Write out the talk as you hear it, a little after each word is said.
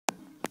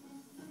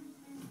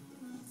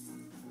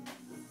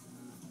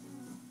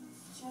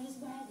Should I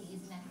just wear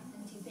these and then have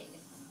them too big?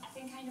 I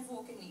can kind of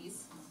walk in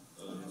these.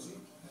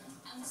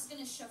 I'm just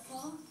going to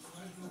shuffle.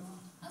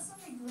 That's not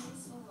very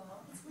graceful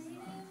though. It's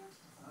raining.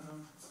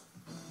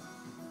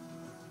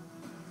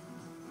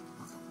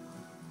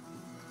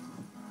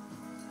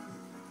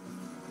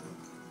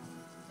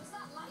 Was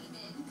that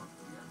lightning?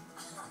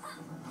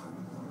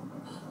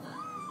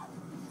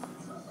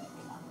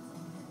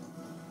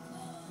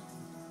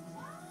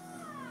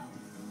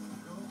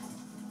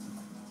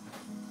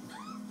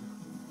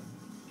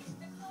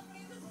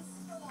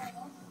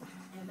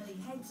 Emily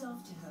heads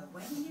off to her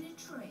wedding in a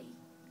tree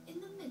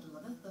in the middle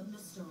of a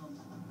thunderstorm.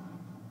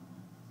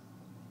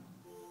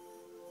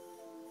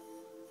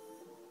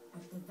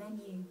 At the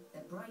venue,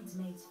 the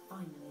bridesmaids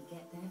finally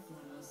get their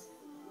flowers.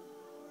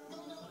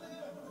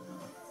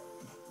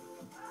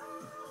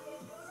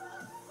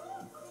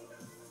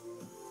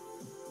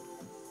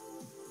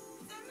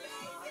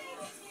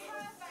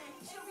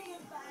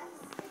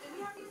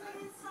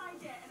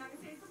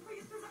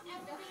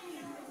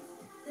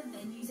 The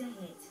venue's a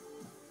hit.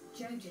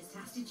 Joe just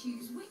has to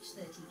choose which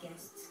 30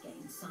 guests get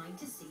inside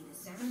to see the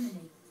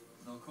ceremony.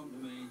 They'll come to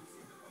me,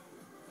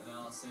 and then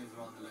I'll see if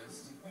they're on the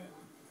list.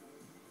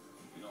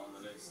 You're not on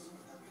the list.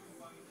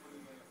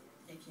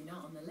 If you're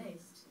not on the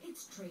list,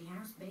 it's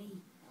Treehouse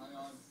B. Hang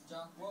on,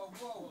 Jack. Whoa,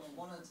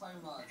 one at a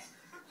time, lads.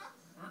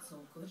 That's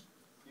awkward.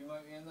 You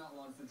might be in that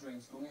one for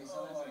drinks. Go and get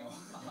yourself a drink.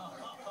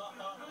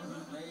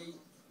 Lee,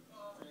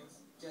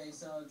 get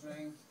yourself a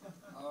drink.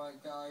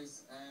 Alright,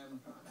 guys.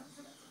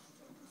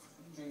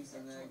 Drinks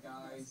in there,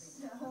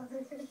 guys.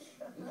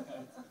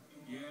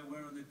 Yeah,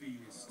 we're on the B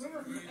list. Very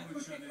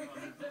much on it,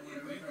 but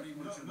we're very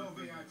much on the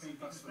VIP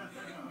pass for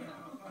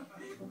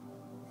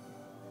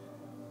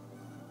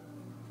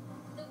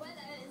The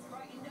weather is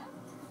brightened up.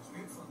 It's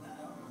beautiful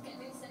now. It's getting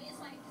really sunny.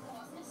 It's like there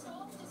wasn't a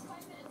storm just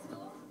 5 minutes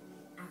ago.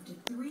 After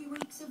 3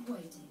 weeks of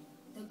waiting,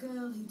 the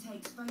girl who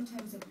takes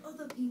photos of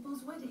other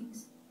people's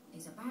weddings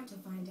is about to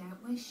find out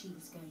where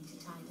she's going to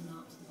tie the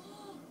knot.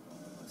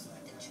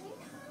 The tree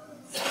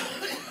house.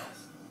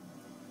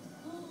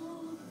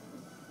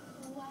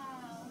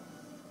 Wow.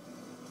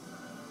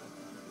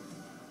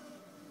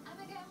 Am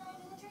I getting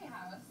married in the tree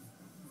house?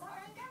 Is that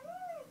where I'm getting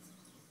married?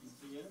 It's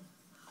for you.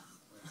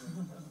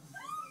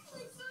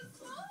 It's so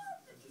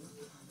smart.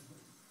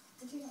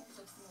 The tree house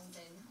looks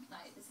amazing.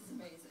 Like, this is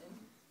amazing.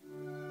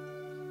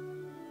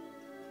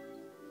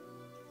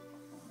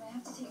 I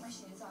have to take my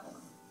shoes off.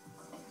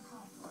 Like, I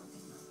can't.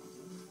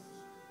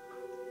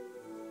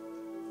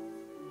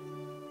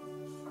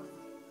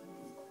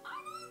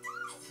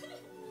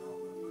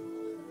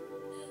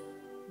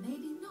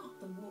 Maybe not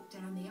the walk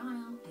down the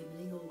aisle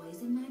Emily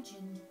always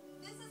imagined.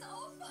 This is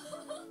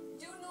awful.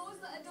 Joe knows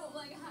that I don't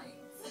like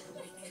heights.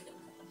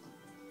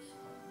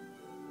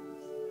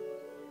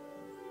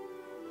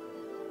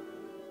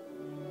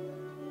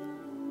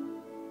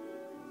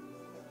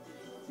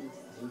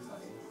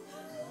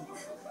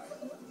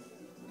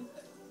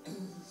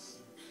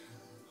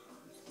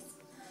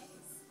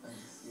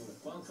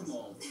 Welcome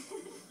all.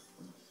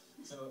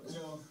 So,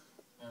 Joe,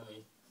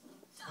 Emily.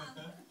 I'm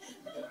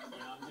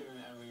doing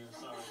it, Anery, I'm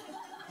sorry.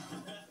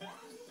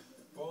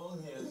 We're all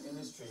here in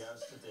this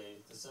treehouse today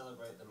to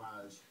celebrate the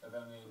marriage of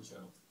Emily and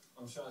Joe.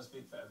 I'm sure I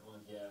speak for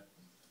everyone here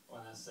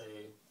when I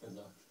say good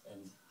luck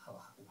and have a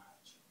happy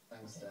marriage.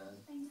 Thanks,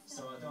 Dan.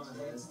 So I don't have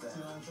to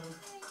too long, Joe.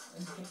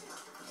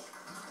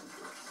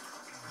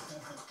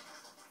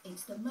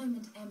 It's the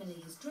moment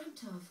Emily has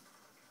dreamt of,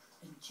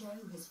 and Joe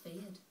has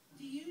feared.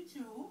 Do you,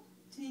 Joe,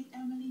 take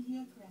Emily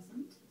here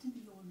present to be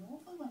your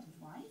lawful wedded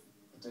wife?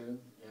 I do,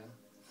 yeah.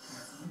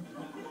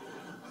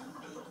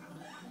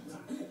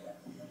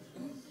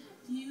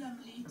 Do you,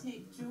 Emily,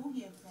 take Joe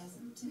here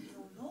present to be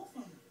your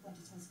lawful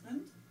wedded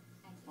husband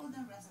for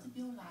the rest of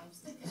your lives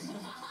together?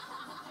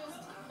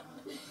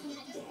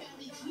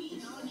 Very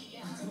keen, aren't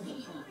you?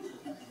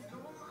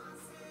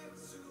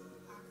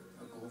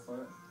 I'll go for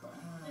it.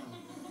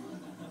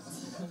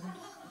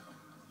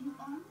 You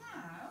are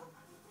now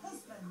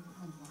husband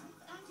and wife,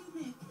 and you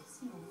may kiss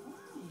your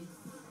wife.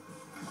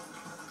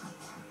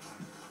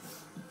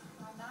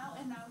 I now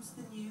announce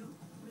the new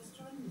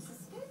Mr. and Mrs.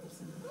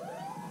 Stevenson.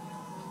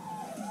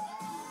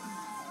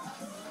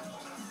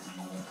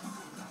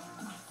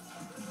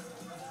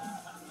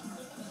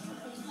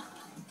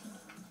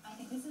 I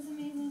think this is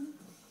amazing.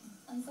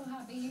 I'm so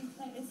happy.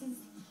 Like, this is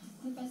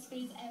the best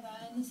phase ever,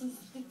 and this is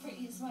the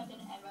prettiest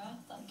wedding ever.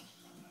 Like,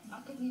 I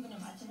couldn't even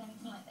imagine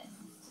anything like this.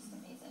 It's just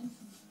amazing.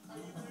 We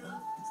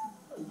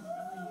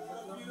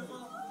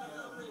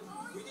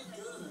did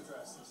good on the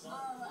dress. Oh,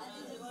 I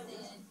didn't see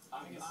it.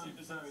 I'm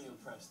very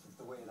impressed with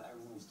the way that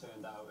everything's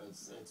turned out.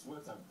 It's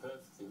worked out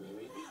perfectly,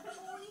 really. The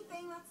only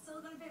thing that's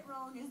still got a bit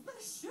wrong is the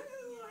shoes.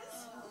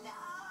 No.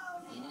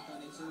 You not got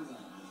any shoes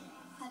on?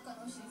 I've got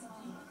no shoes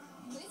on.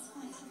 But it's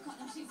fine. I've got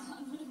no shoes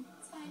on.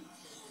 It's fine.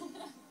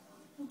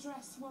 The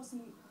dress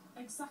wasn't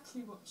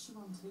exactly what she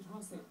wanted,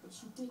 was it? But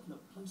she did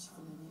look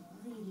beautiful in it.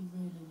 Really,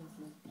 really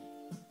lovely.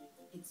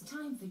 It's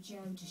time for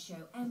Joe to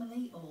show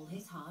Emily all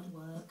his hard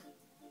work.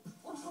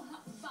 Oh,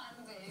 that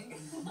fan wig.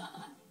 Is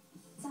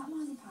that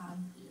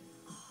marzipan?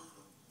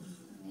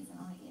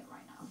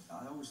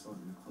 always thought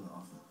they would pull it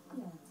off.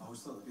 Yeah. I always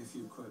thought there'd be a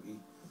few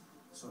quirky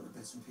sort of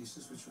bits and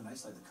pieces which were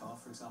nice, like the car,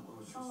 for example,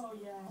 which was Oh,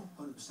 yeah.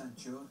 100%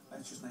 pure.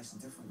 It's just nice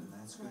and different in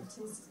there. It's Yeah, good. it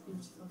is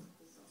beautiful.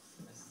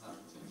 This is our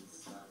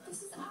table.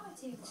 This is our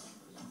table.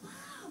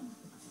 Wow!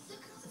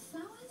 Look at all the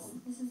flowers.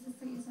 This is the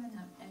prettiest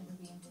wedding I've ever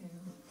been to.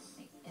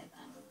 Like,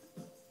 ever.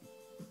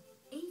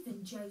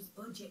 Even Joe's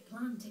budget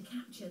plan to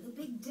capture the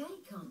big day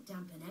can't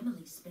dampen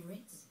Emily's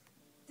spirits.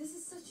 This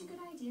is such a good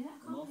idea. I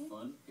can't More wait.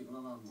 fun. People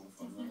will have more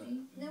fun with it.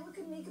 Definitely. Then we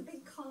could make a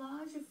big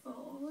collage of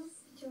photos.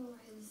 Joe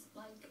has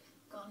like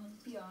gone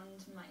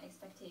beyond my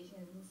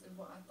expectations of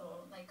what I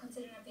thought. Like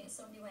considering I've been to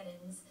so many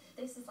weddings,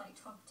 this has like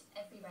topped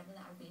every wedding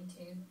that I've been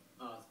to.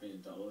 Oh, it's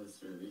been dollars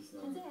really.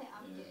 So, Has it?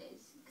 I'm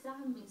good. Because I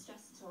haven't been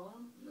stressed at all.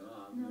 No,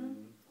 I No.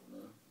 mean,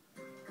 no.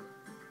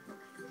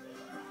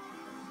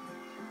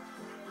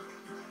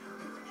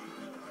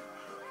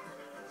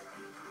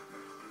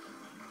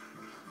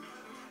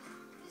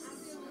 This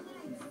is so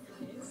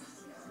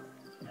nice.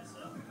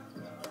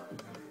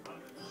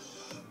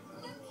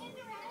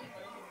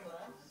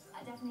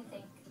 I definitely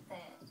think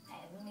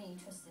that me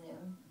trusting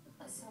him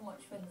like so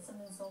much with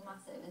something so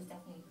massive has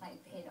definitely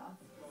like paid off.